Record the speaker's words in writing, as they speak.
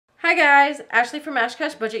Hi guys, Ashley from Ash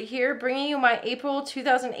Cash Budget here, bringing you my April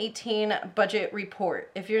 2018 budget report.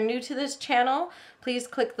 If you're new to this channel, please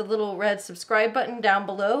click the little red subscribe button down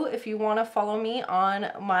below if you want to follow me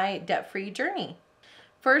on my debt-free journey.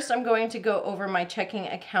 First, I'm going to go over my checking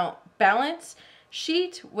account balance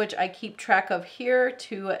sheet, which I keep track of here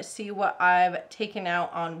to see what I've taken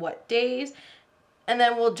out on what days. And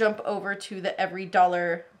then we'll jump over to the every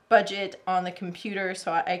dollar budget on the computer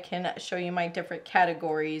so I can show you my different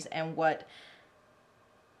categories and what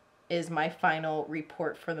is my final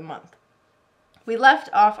report for the month. We left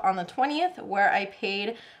off on the 20th where I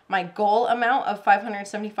paid my goal amount of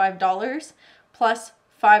 $575 plus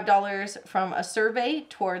 $5 from a survey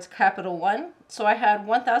towards Capital One. So I had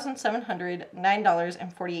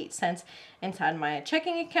 $1,709.48 inside my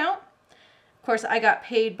checking account. Of course, I got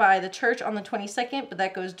paid by the church on the 22nd, but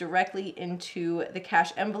that goes directly into the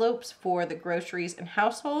cash envelopes for the groceries and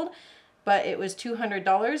household. But it was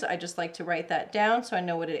 $200. I just like to write that down so I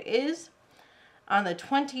know what it is. On the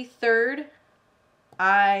 23rd,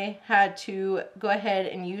 I had to go ahead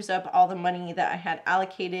and use up all the money that I had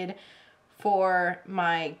allocated for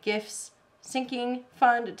my gifts sinking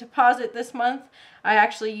fund deposit this month. I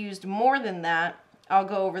actually used more than that. I'll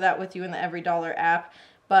go over that with you in the Every Dollar app,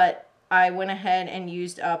 but I went ahead and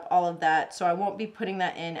used up all of that, so I won't be putting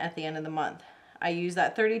that in at the end of the month. I used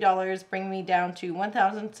that $30, bringing me down to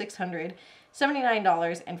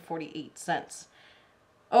 $1,679.48.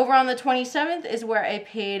 Over on the 27th is where I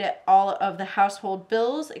paid all of the household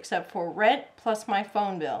bills except for rent plus my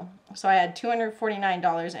phone bill. So I had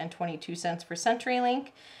 $249.22 for CenturyLink,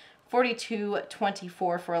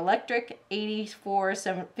 $42.24 for electric,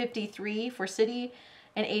 $84.53 for city,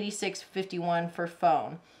 and $86.51 for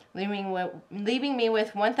phone, leaving me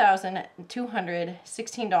with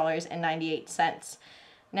 $1,216.98.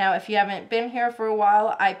 Now, if you haven't been here for a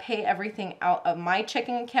while, I pay everything out of my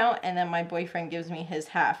checking account, and then my boyfriend gives me his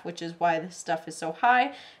half, which is why this stuff is so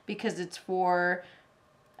high, because it's for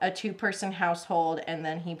a two-person household, and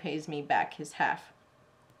then he pays me back his half.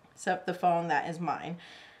 Except the phone, that is mine.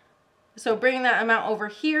 So bringing that amount over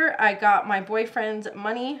here, I got my boyfriend's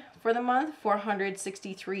money for the month,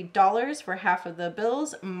 $463 for half of the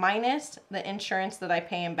bills, minus the insurance that I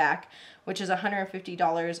pay him back, which is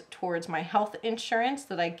 $150 towards my health insurance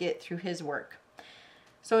that I get through his work.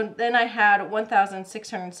 So then I had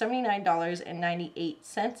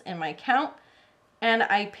 $1,679.98 in my account, and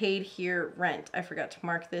I paid here rent. I forgot to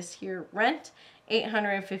mark this here, rent,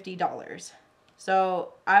 $850.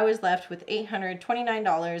 So I was left with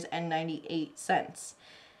 $829.98.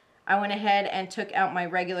 I went ahead and took out my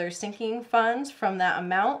regular sinking funds from that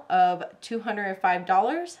amount of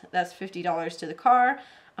 $205. That's $50 to the car,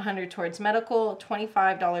 $100 towards medical,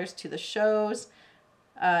 $25 to the shows,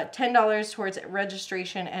 $10 towards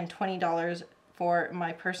registration, and $20 for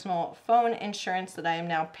my personal phone insurance that I am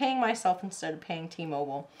now paying myself instead of paying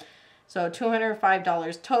T-Mobile. So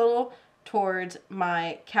 $205 total towards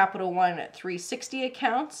my Capital One 360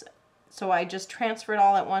 accounts. So I just transfer it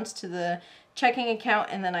all at once to the checking account,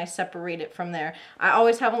 and then I separate it from there. I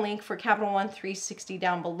always have a link for Capital One 360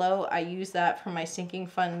 down below. I use that for my sinking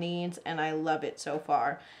fund needs, and I love it so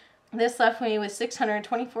far. This left me with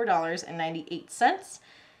 $624.98.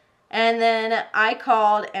 And then I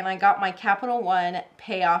called and I got my Capital One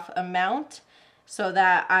payoff amount so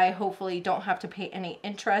that I hopefully don't have to pay any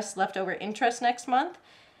interest, leftover interest next month,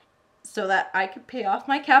 so that I could pay off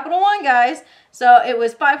my Capital One, guys. So it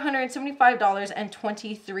was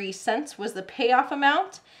 $575.23 was the payoff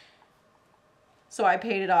amount. So I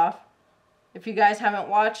paid it off. If you guys haven't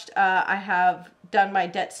watched, I have done my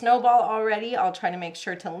debt snowball already. I'll try to make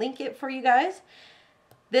sure to link it for you guys.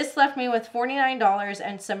 This left me with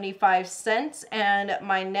 $49.75, and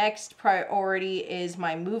my next priority is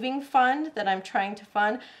my moving fund that I'm trying to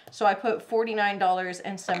fund. So I put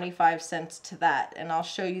 $49.75 to that, and I'll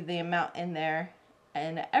show you the amount in there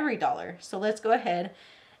and every dollar. So let's go ahead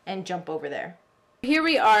and jump over there. Here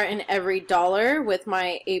we are in every dollar with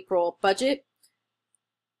my April budget.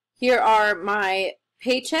 Here are my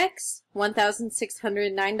paychecks,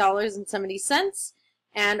 $1,609.70.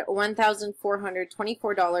 and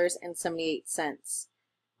 $1,424.78.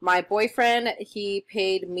 My boyfriend, he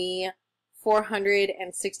paid me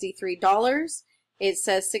 $463. It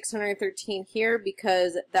says $613 here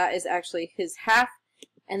because that is actually his half.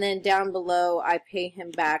 And then down below, I pay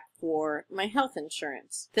him back for my health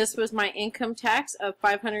insurance. This was my income tax of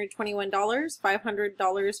 $521.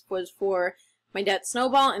 $500 was for my debt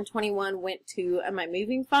snowball, and $21 went to my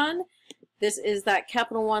moving fund. This is that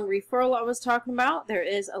Capital One referral I was talking about. There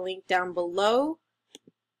is a link down below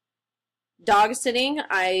Dog sitting,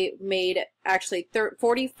 I made actually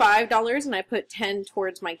 $45 and I put $10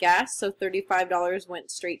 towards my gas. So $35 went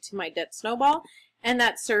straight to my debt snowball. And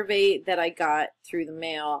that survey that I got through the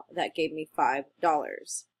mail, that gave me $5.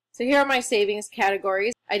 So here are my savings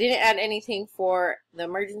categories. I didn't add anything for the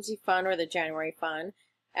emergency fund or the January fund.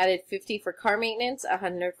 Added $50 for car maintenance,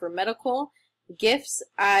 $100 for medical. Gifts,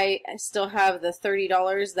 I still have the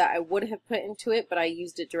 $30 that I would have put into it, but I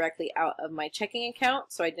used it directly out of my checking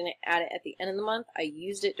account, so I didn't add it at the end of the month. I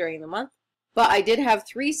used it during the month. But I did have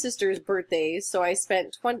 3 sisters' birthdays, so I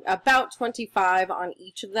spent about $25 on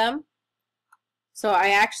each of them. So I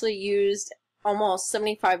actually used almost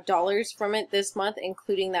 $75 from it this month,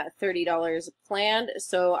 including that $30 planned,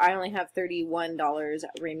 so I only have $31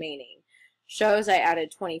 remaining. Shows, I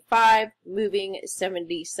added $25, moving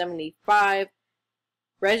 $75,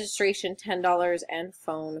 registration $10, and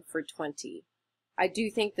phone for $20. I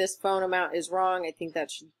do think this phone amount is wrong. I think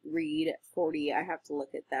that should read $40. I have to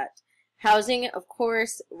look at that. Housing, of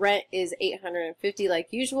course, rent is $850 like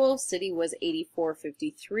usual. City was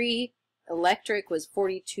 $84.53. Electric was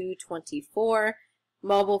 $42.24.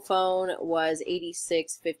 Mobile phone was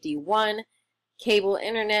 $86.51. Cable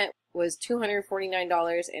internet was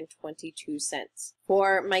 $249.22.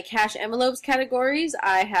 For my cash envelopes categories,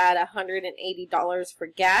 I had $180 for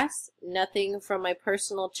gas, nothing from my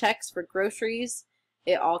personal checks for groceries.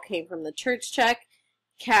 It all came from the church check.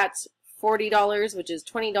 Cats, $40, which is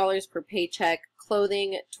 $20 per paycheck.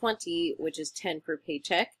 Clothing, $20, which is $10 per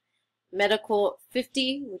paycheck. Medical,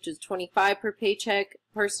 $50, which is $25 per paycheck.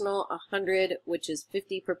 Personal, $100, which is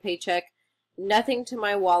 $50 per paycheck. Nothing to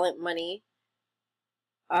my wallet money.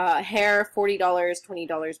 Hair, $40,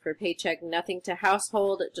 $20 per paycheck. Nothing to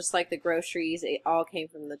household, just like the groceries. It all came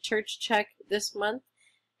from the church check this month.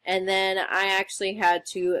 And then I actually had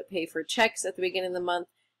to pay for checks at the beginning of the month,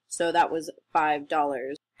 so that was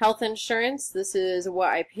 $5. Health insurance, this is what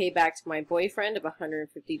I pay back to my boyfriend of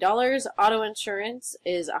 $150. Auto insurance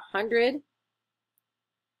is $100.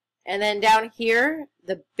 And then down here,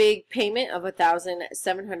 the big payment of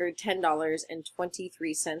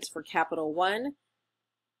 $1,710.23 for Capital One,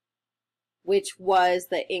 which was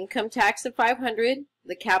the income tax of $500,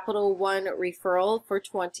 the Capital One referral for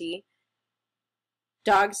 $20,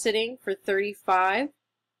 dog sitting for $35,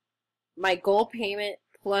 my goal payment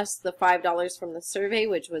plus the $5 from the survey,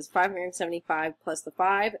 which was $575 plus the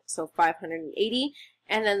 $5, so $580,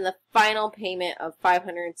 and then the final payment of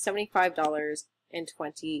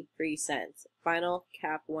 $575.23, final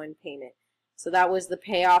Cap One payment. So that was the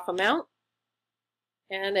payoff amount,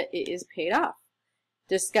 and it is paid off.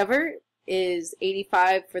 Discover is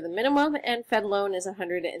 $85 for the minimum, and Fed loan is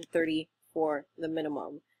 $130 for the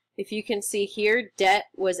minimum. If you can see here, debt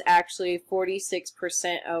was actually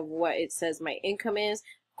 46% of what it says my income is.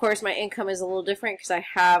 Of course, my income is a little different because I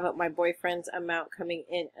have my boyfriend's amount coming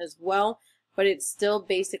in as well, but it's still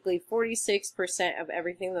basically 46% of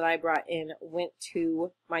everything that I brought in went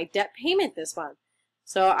to my debt payment this month.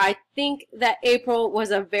 So I think that April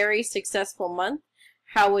was a very successful month.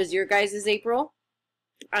 How was your guys' April?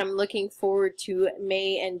 I'm looking forward to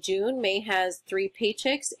May and June. May has 3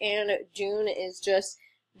 paychecks, and June is just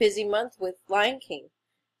busy month with Lion King.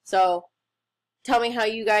 So tell me how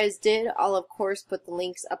you guys did. I'll of course put the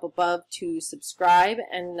links up above to subscribe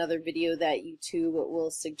and another video that YouTube will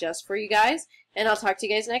suggest for you guys. And I'll talk to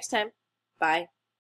you guys next time. Bye.